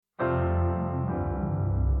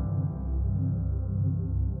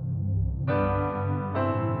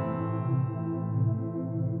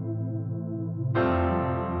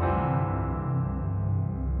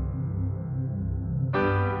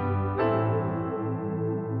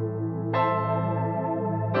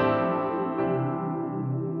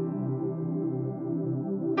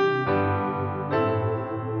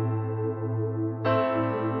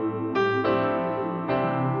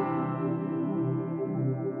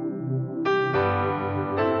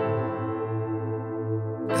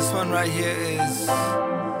right here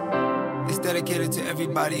is dedicated to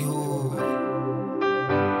everybody who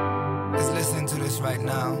is listening to this right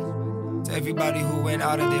now. To everybody who went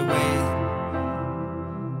out of their way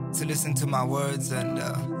to listen to my words and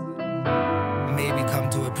maybe come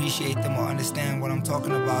to appreciate them or understand what I'm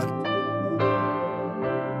talking about.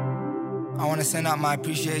 I want to send out my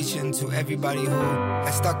appreciation to everybody who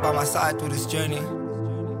has stuck by my side through this journey.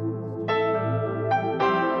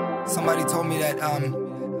 Somebody told me that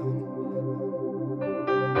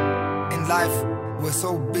in life we're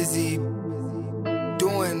so busy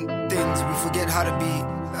doing things we forget how to be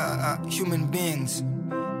human beings. We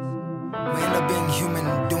end up being human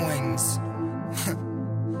doings.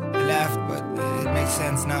 I laughed, but it makes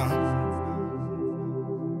sense now.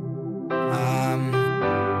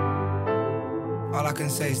 All I can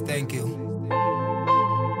say is thank you.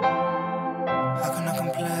 How can I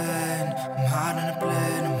complain? I'm hard on the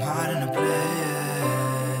plane, I'm hard on the plane.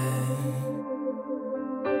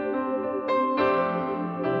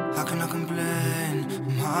 How can I complain?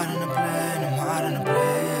 I'm hard on the plane, I'm hard on the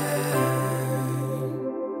plane.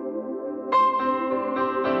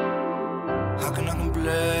 How can I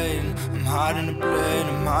complain? I'm hard on the plane,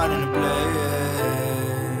 I'm hard on the plane.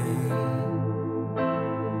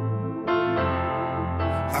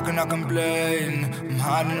 How can I complain? I'm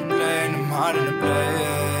hard on the plane, I'm hard on the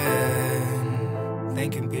plane.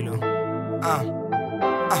 Thank you, Bilo.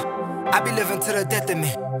 I be living to the death of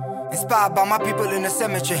me. Inspired by my people in the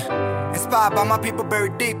cemetery. Inspired by my people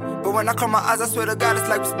buried deep. But when I close my eyes, I swear to God, it's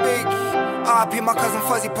like we speak. R.I.P. my cousin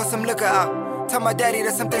Fuzzy, put some liquor out. Tell my daddy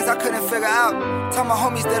there's some things I couldn't figure out. Tell my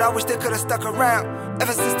homies that I wish they could've stuck around.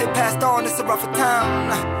 Ever since they passed on, it's a rougher town.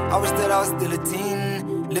 I wish that I was still a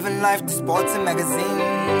teen, living life through sports and magazines.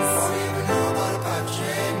 Before we even know about a pipe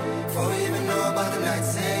dream, before we even know about the night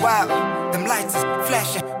scene. Wow, them lights is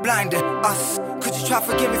flashing, blinding us. Could you try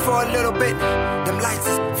forgive me for a little bit? Them lights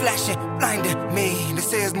is flashing, blinding me. They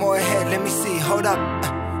say there's more ahead, let me see, hold up.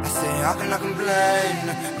 I say, how can I complain?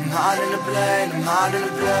 I'm hard in the plane, I'm hard in the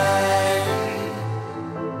plane.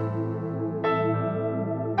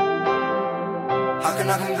 How can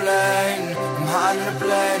I complain? I'm hard in the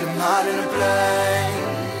plane, I'm hard in the plane.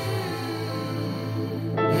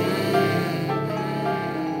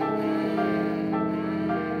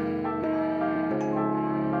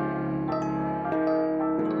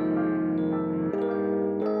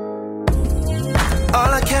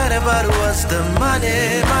 All I cared about was the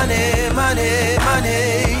money, money, money,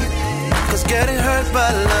 money. Cause getting hurt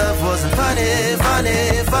by love wasn't funny,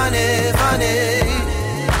 funny, funny, funny.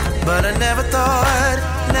 But I never thought,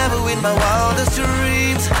 never in my wildest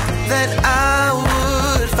dreams, that I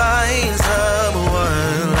would find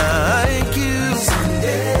someone like you.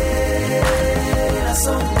 Someday,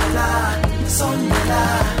 someday, someday,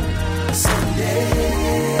 someday,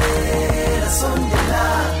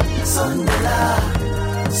 someday,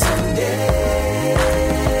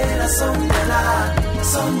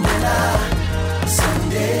 someday.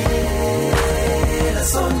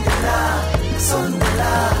 Someday, someday.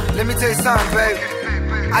 Let me tell you something, babe.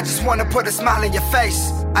 I just wanna put a smile on your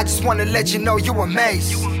face. I just wanna let you know you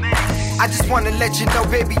amazed. I just wanna let you know,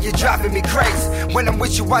 baby, you're driving me crazy. When I'm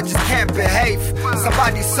with you, I just can't behave.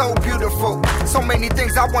 Somebody so beautiful, so many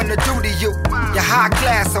things I wanna do to you. You're high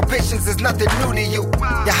class, so patience is nothing new to you.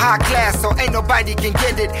 You're high class, so ain't nobody can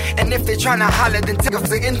get it. And if they tryna holler, then take off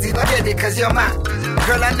the empty, get it, cause you're mine.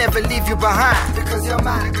 Girl, I never leave you behind, because you're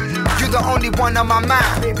mine. You're the only one on my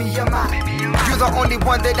mind, baby, you're mine. You're the only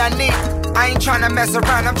one that I need. I ain't tryna mess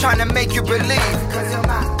around, I'm tryna make you believe, cause you're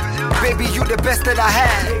mine. Baby, you the best that I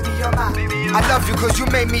had. Baby, you're mine. I love you cause you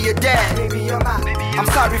made me your dad. Baby, you're mine. I'm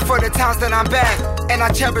sorry for the times that I'm bad, and I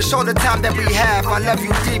cherish all the time that we have. I love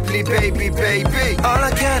you deeply, baby, baby. All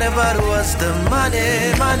I cared about was the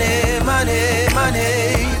money, money, money,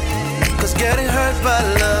 money. Cause getting hurt by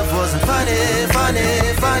love wasn't funny,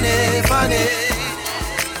 funny, funny, funny.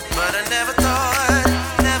 But I never thought,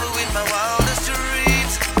 never in my wildest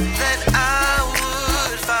dreams, that I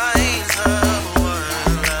would find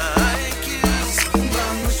someone like you.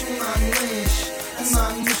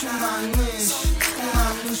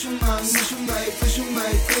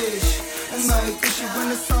 When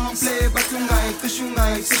the song play, but tonight,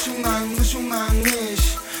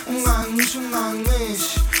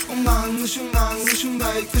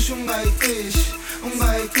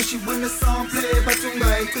 when the song play, but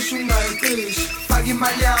tonight, Pagi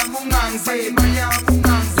malam ungang, malam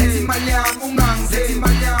ungang, malam ungang,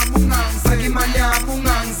 malam ungang, pagi malam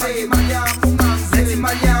ungang, malam ungang,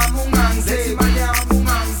 malam ungang, malam ungang, pagi malam ungang,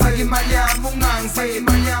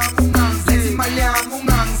 malam ungang, malam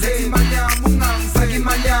ungang, malam ungang, pagi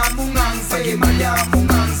malam ungang, malam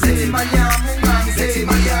ungang,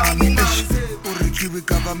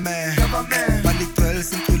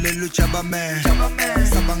 Jabaman,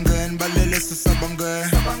 Sabangan, Baleleso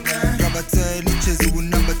Sabangan, Rabaten, Iches,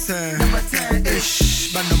 number 10.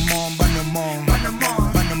 Ish, Banamon,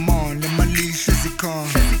 let my leash as it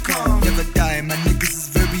comes. Never die, my niggas is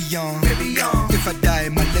very young. If I die,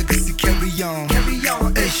 my legacy carry on.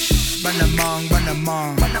 Ish, Banamon,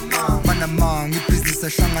 your business a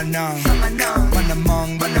shanganang.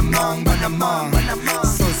 Banamon,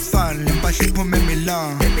 so it's fun, let my ship me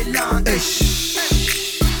Milan. Ish,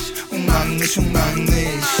 ungangish,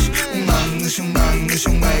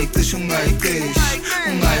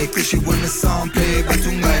 you wanna song play, but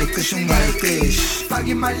ungangish.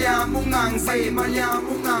 Pagi malyam ungangish, leti malyam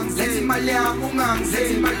ungangish, pagi malyam ungangish,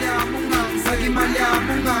 leti malyam ungangish, pagi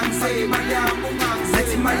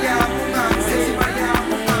malyam.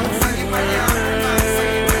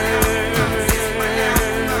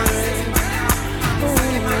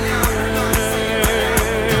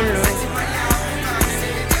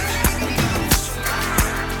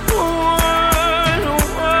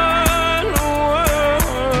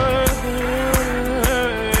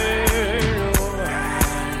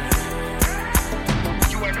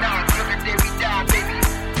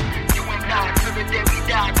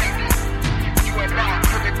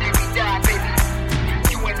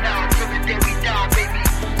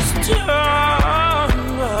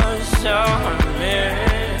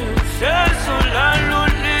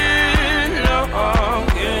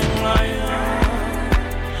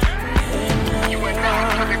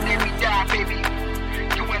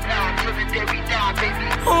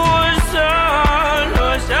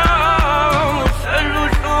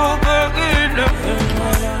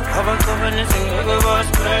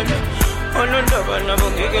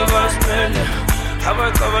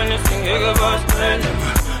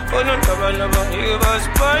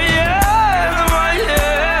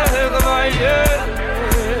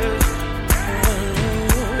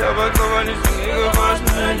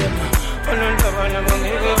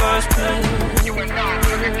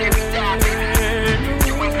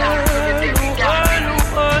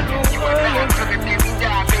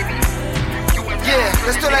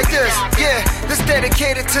 Let's do it like this, yeah. This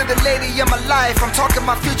dedicated to the lady of my life. I'm talking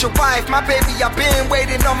my future wife, my baby. I've been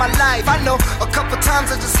waiting all my life. I know a couple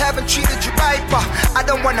times I just haven't treated you right, but I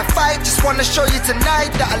don't wanna fight, just wanna show you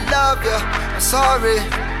tonight that I love you. I'm sorry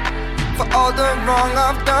for all the wrong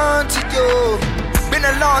I've done to you. Been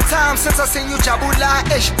a long time since I seen you jabula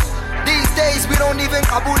ish. These days we don't even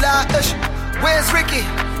kabula ish. Where's Ricky?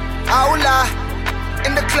 Aula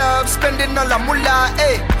in the club spending all the moolah,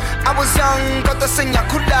 eh. I was young, got the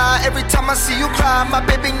kula. Every time I see you cry, my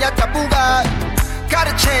baby nyatabuga.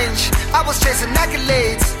 Gotta change, I was chasing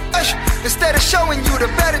accolades, instead of showing you the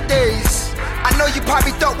better days. I know you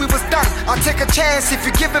probably thought we was done. I'll take a chance if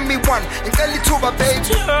you're giving me one. And tell you to my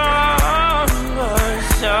baby.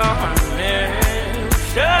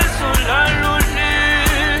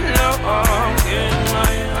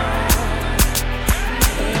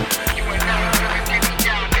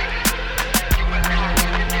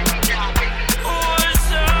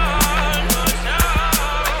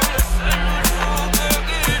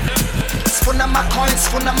 Spuna my coins,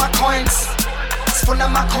 spuna my coins, spuna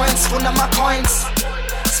my coins, spuna my coins,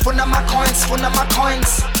 spuna my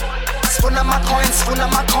coins, spuna my coins, spuna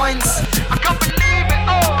my coins. I can't believe it,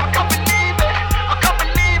 oh, I can't believe it, I can't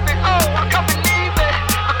believe it, oh, I can't believe it,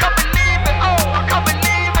 I can't believe it, oh, I can't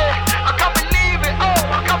believe it, I can't believe it,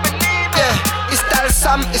 oh, I can't believe it. Yeah, it's that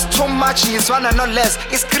some, it's too much, he's one and no less.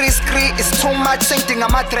 It's scree, it's too much, same thing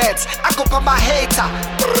on my threads. I go for my hater.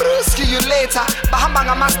 See you later. Bahamba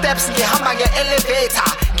ngama steps, ngihamba nge-elevator,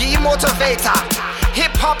 ngiyi-motivator.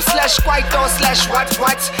 Hip-hop /kwaito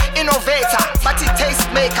 /what innovator, bathi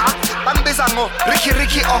tastemaker. Bambiza ngo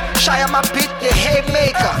Ricky or shaya ma-beat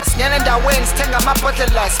ye-haymaker. Sinyana endaweni sithenga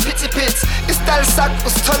amabhodlela pit. Istyle sakho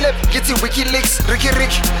usithole ngithi WikiLeaks. Ricky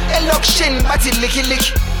elokishini bathi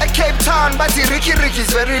licky. At Cape Town bathi Ricky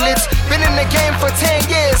is very lit. Been in the game for 10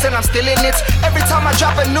 years and I'm still in it. Every time I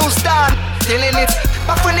drop a new style, still in it.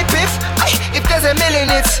 But funny beef, if there's a million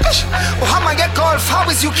it. Oh, how I get golf, how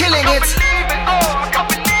is you killing it? I can't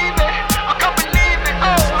believe it, I can't believe it,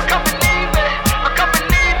 oh, I can't believe it, I can't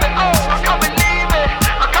believe it, oh, I can't believe it,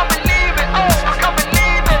 I can't believe it, oh, I can't believe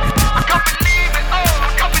it, I can't believe it, oh,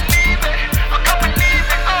 I can't believe it, I can't believe it,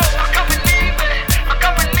 oh, I can't believe it, I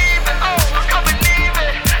can't believe it, oh, I can't believe it,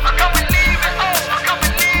 I can't believe it, oh, I can't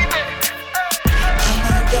believe it.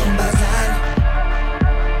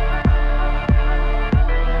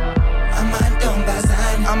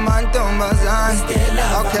 I'm on Bazan.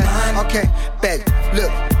 Okay, bet.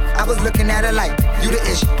 Look, I was looking at her like, you the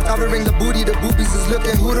ish. Covering the booty, the boobies is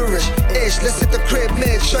looking who the rich. Ish, let's hit the crib,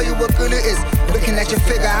 mix, show you what good it is. Looking at your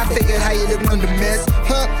figure, I figured how you look on the mess.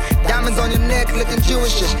 Huh? Diamonds on your neck, looking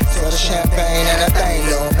Jewish-ish. So the champagne and a thing,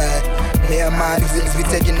 little man. Me and my niggas be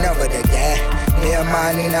taking over the gas. Me and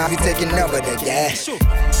my niggas be taking over the gas.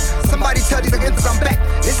 Somebody tell these niggas I'm back.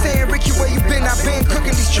 They saying, Ricky, where you been? I've been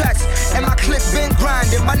cooking these tracks. And my clip been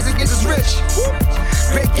grinding. My niggas is rich.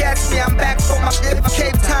 Great Gatsby, I'm back for my shit.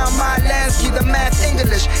 Cape Town, my landscape, the math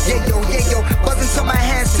English. Yeah, yo. Buzzing till my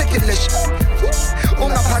hands ticklish.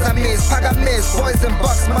 Una paga miss. Boys and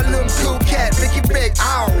bucks, my little cool cat. Ricky Big,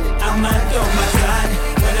 ow. I'm a domazan.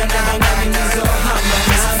 When a nigga is so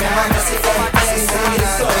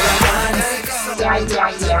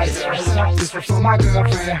This is for my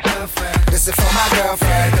girlfriend. This is for my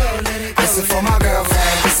girlfriend. This is for my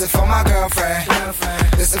girlfriend. This is for my girlfriend.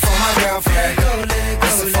 This is for my girlfriend.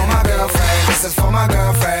 This is for my girlfriend. This is for my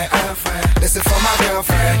girlfriend. This is for my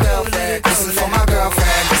girlfriend. This is for my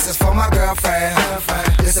girlfriend. This is for my girlfriend.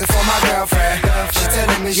 This is for my girlfriend. She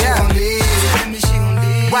telling me she gon' leave.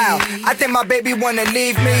 Wow, I think my baby wanna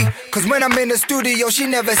leave me. Cause when I'm in the studio, she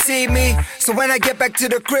never see me. So when I get back to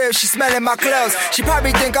the crib, she smelling my clothes. She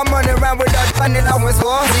probably think I'm running around with her fun and I was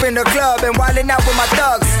off in the club and wildin' out with my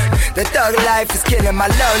thugs. The thug life is killing my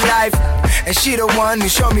low life. And she the one who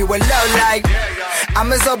showed me what love like. I'm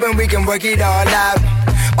just hoping we can work it all out.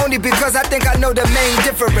 Only because I think I know the main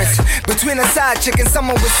difference between a side chick and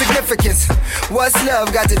someone with significance. What's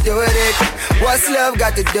love got to do with it? What's love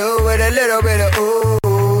got to do with a little bit of ooh?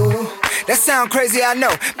 That sound crazy, I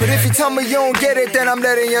know. But if you tell me you don't get it, then I'm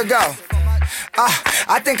letting you go.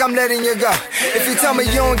 I think I'm letting you go. If you tell me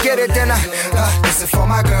you don't get it, then this is for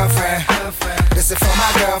my girlfriend. This is for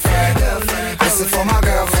my girlfriend. This is for my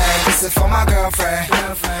girlfriend. This is for my girlfriend.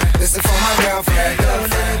 This is for my girlfriend.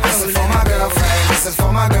 This is for my girlfriend. This is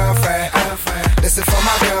for my girlfriend. This is for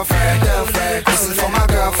my girlfriend. This is for my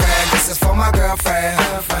girlfriend. This is for my girlfriend.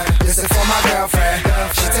 This is for my girlfriend.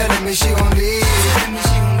 She telling me she gon' leave.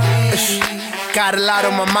 Got a lot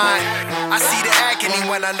on my mind. I see the agony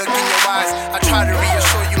when I look in your eyes. I try to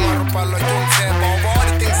reassure you, my Rapalo, don't tell. But of all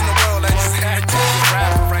the things in the world, I just had to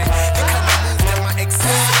rap right. The kind of move that my ex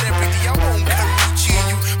celebrity, I won't reach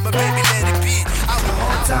you, but baby, let it be. I will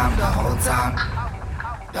hold time, the whole time.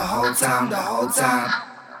 The whole time, the whole time.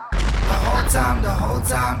 The whole time, the whole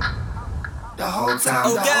time. The whole time,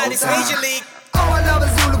 oh God, it's Major League. Oh, I love a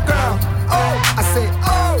Zulu girl. Oh, I say,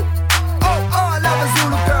 oh, I love a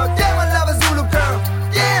Zulu girl. Damn, I love a Zulu girl.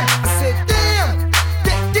 Yeah, I said,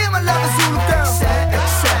 damn, I love a Zulu girl.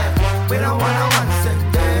 Except, we don't wanna one cent,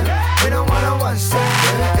 yeah. We don't wanna one cent,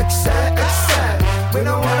 yeah. Except, we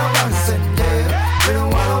don't wanna one cent, yeah. We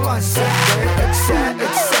don't wanna one cent, yeah.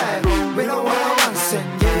 Except, we don't wanna one cent,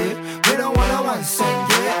 yeah. We don't wanna one cent,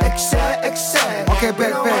 yeah. Except. Okay,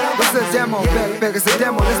 back. What's the demo? Back, it's a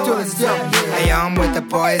demo. Let's do this, yo. Hey, I'm with the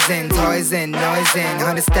poison, toys in, noise in,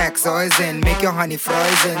 100 stacks, always in, make your honey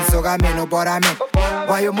frozen. So got me no but I'm in.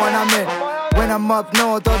 Why you want I'm in? When I'm up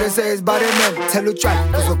north, all they say is body man. Tell you try,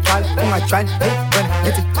 cause we're try, I try. Hey, when I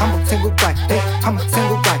get it, I'm a single guy. Hey, I'm a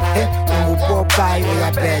single guy. Hey, when we walk by, we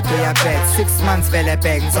are bad. 6 months, vele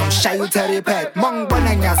bag. So I'm shy, you tell you pet. Mong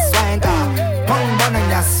bonanya swanga. Mong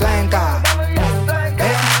bonanya swanga.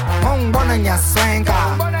 Hey, mong bonanya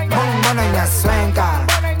swanga. Mong bonanya swanga.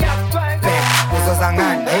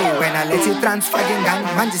 Hey, when I let you transfer gun,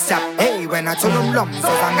 man just up. Hey, when I told them lumps, so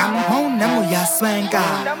I'm mon namuya swanga.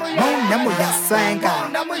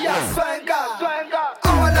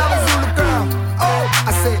 Oh, I love a Zulu girl. Oh,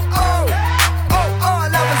 I say, oh, I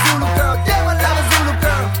love a Zulu girl. Damn, I love a Zulu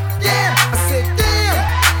girl. Yeah, I said,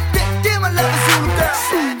 damn, I love a Zulu girl.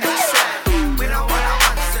 We don't wanna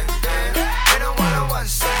one cent, yeah. We don't wanna one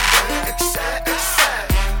cent, yeah. Except,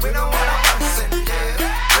 we don't wanna one cent, yeah.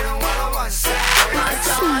 We don't wanna one cent.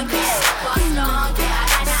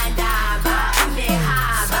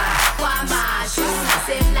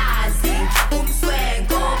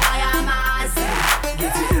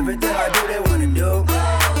 Everything I do, they wanna do.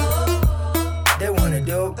 They wanna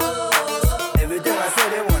do. Everything I say,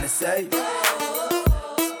 they wanna say.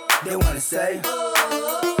 They wanna say.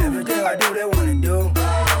 Everything I do, they wanna do.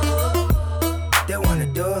 They wanna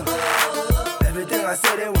do. Everything I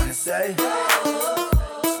say, they wanna say.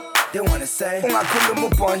 They wanna say ungakhuluma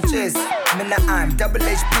ubhontshisi. Mina I'm double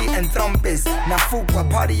HP and thrombus. Nafukwa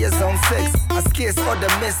party is on 6. I skis or the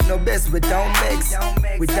miss, no best, we don't mix.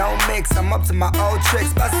 We don't mix, I'm up to my old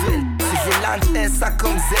tricks. Basville, sidle lunch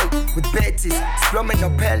esakumzil. With Betty's, splome no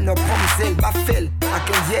pell, no pumzil. Bafil, I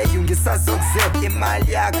can hear you ngisazokzip.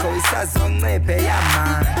 Imali yakho isazonciphe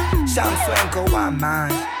yamanje. Shamswenko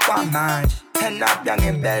wamanje. Turn up young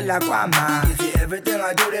impela kwamanje. You see everything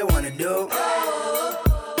I do, they wanna do.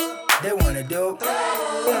 They wanna do.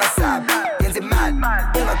 Ungasab, yenze mad.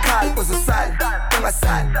 Ungakal uzosal.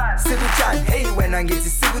 Ungasal, sikuchan. Hey wena ngithi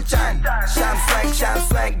sikuchan. Sham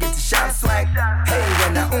swag, ngithi sham swag. Hey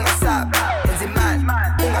wena ungasab, yenze mad.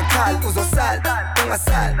 Ungakal uzosal.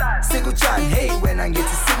 Ungasal, sikuchan. Hey wena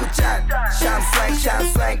ngithi sikuchan. Sham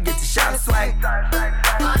swag, ngithi sham swag.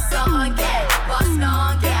 Boss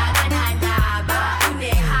nonke akanandaba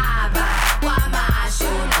unehaba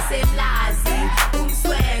wamashona semlazi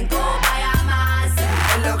umswenko bayamazi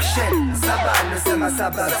Election sabano sema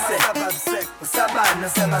sababse sabano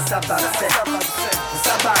sema sababse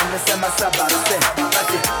sabano sema sababse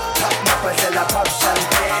ati pop mapazela pop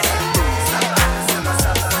champagne sabano sema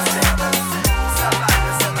sababse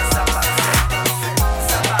sabano sema sababse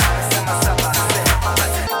sabano sema sababse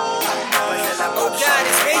ati pop mapazela pop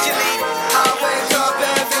champagne. I wake up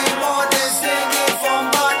every morning singing for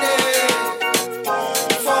money.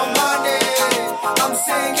 I'm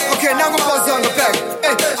singing. Okay, now go pause on the back.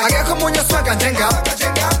 Hey, I get come on your swag and jenga.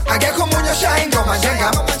 I get come on your shine go jenga.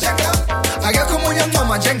 I get come on your no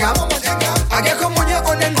jenga. I get come on your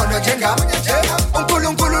on and on the jenga.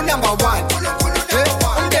 Unkulu number 1.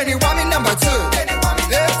 Daddy Wami number 2.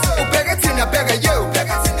 Upega tina pega you.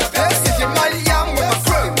 If you mali yam with my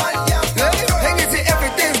crew. Hang it till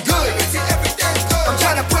everything's good. I'm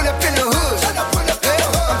tryna pull up in the hood.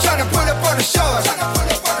 I'm tryna pull up on the shore.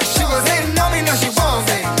 She was hating on me, now she want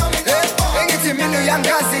me. Hang it till me no young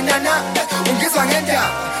guys in nana. Ungizwa ngenda.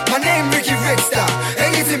 My name Ricky Rickstar.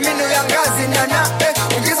 Hang it till me no young guys in nana.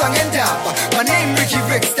 Ungizwa ngenda. My name Ricky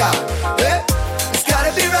Rickstar. It's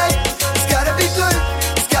gotta be right. It's gotta be good.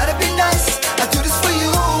 It's gotta be nice. I do this for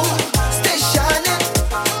you. Stay shining.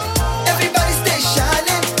 Everybody stay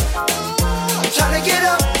shining. I'm tryna get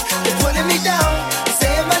up. They're pulling me down.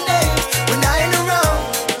 Saying my name when I ain't around.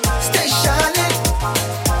 Stay shining.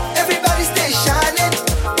 Everybody stay shining.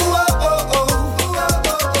 Ooh oh oh oh.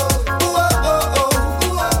 Ooh oh oh oh.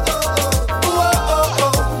 Ooh oh oh oh. Ooh oh oh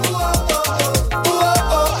oh. Ooh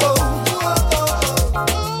oh oh oh.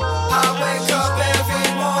 I wake up every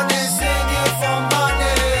morning singing for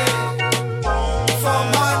money. For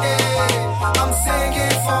money. I'm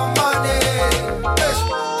singing for money.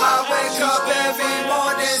 I wake up every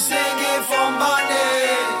morning singing for money.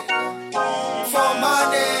 For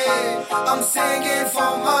money. I'm singing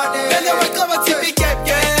for money. Then I wake up and see me get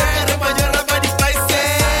Ramanyara body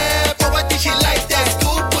bicep. Poverty she like that.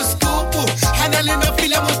 Scoop. Handling no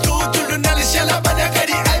feel I'm a true. Lunali shala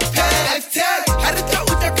banakari iPad. Harita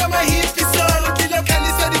uta kama hippie solo. Kila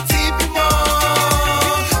kanisa di TV mo.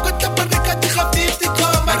 Kota parika di khafifti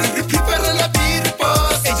koma. Prepare la beer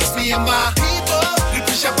boss. It's just me and my people.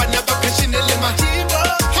 Ripusha banaba passionately my people.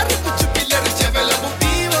 Haripu chupila ricevela mo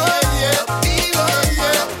vivo. Vivo.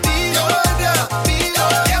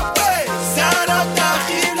 Sarata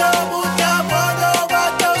khilo muta mono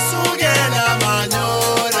bato sugela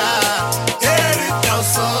manyora. Erita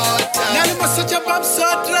sota. Nali masocha bam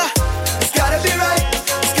sotra. It's gotta be right.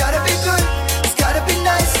 It's gotta be good. It's gotta be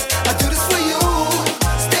nice. I do this for you.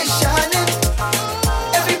 Stay shining.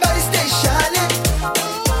 Everybody stay shining.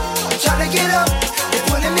 I'm tryna get up. They're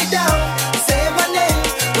pulling me down. Saying my name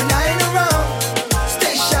when I ain't around.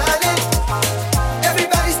 Stay shining.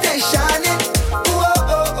 Everybody stay shining. Ooh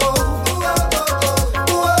oh oh oh.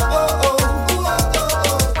 Ooh oh oh oh.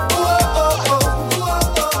 Ooh oh oh oh. Ooh oh oh oh.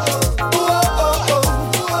 Ooh oh oh oh. Ooh oh oh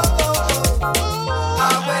oh.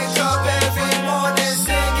 I wake up every morning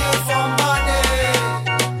singing for money.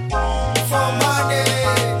 For money.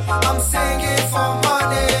 I'm singing for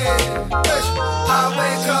money. I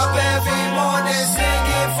wake up every morning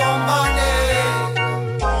singing for money.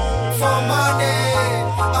 For money.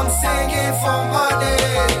 I'm singing for money.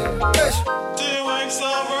 She wakes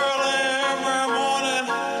up early every morning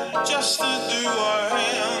just to do her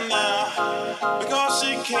hair now because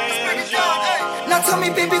she can't jump. Now tell me,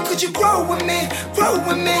 baby, could you grow with me? Grow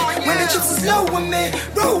with me. When the chips is low with me,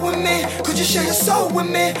 roll with me. Could you share your soul with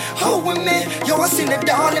me? Hold with me. Yo, I seen it,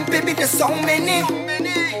 darling, baby, there's so many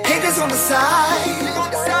haters on the side.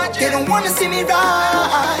 They don't wanna see me rise.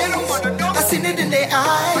 I seen it in their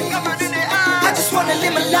eyes. I just wanna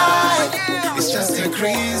live my life. It's just the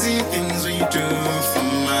crazy things we do for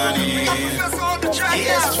money.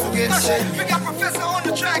 Yes, forget distraction. We got Professor on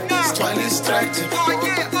the track now. It's totally distracting. Oh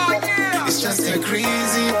yeah, oh yeah. It's just the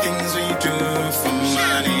crazy things we